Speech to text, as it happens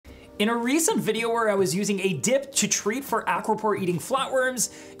In a recent video where I was using a dip to treat for aquapore eating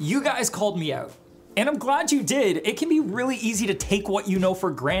flatworms, you guys called me out. And I'm glad you did. It can be really easy to take what you know for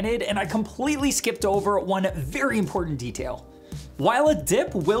granted, and I completely skipped over one very important detail. While a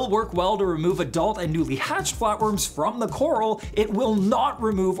dip will work well to remove adult and newly hatched flatworms from the coral, it will not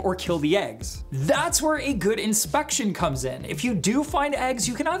remove or kill the eggs. That's where a good inspection comes in. If you do find eggs,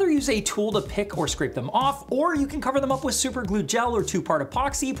 you can either use a tool to pick or scrape them off, or you can cover them up with super glue gel or 2-part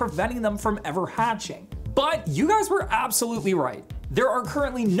epoxy, preventing them from ever hatching. But you guys were absolutely right. There are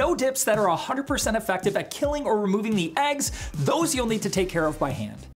currently no dips that are 100% effective at killing or removing the eggs. Those you'll need to take care of by hand.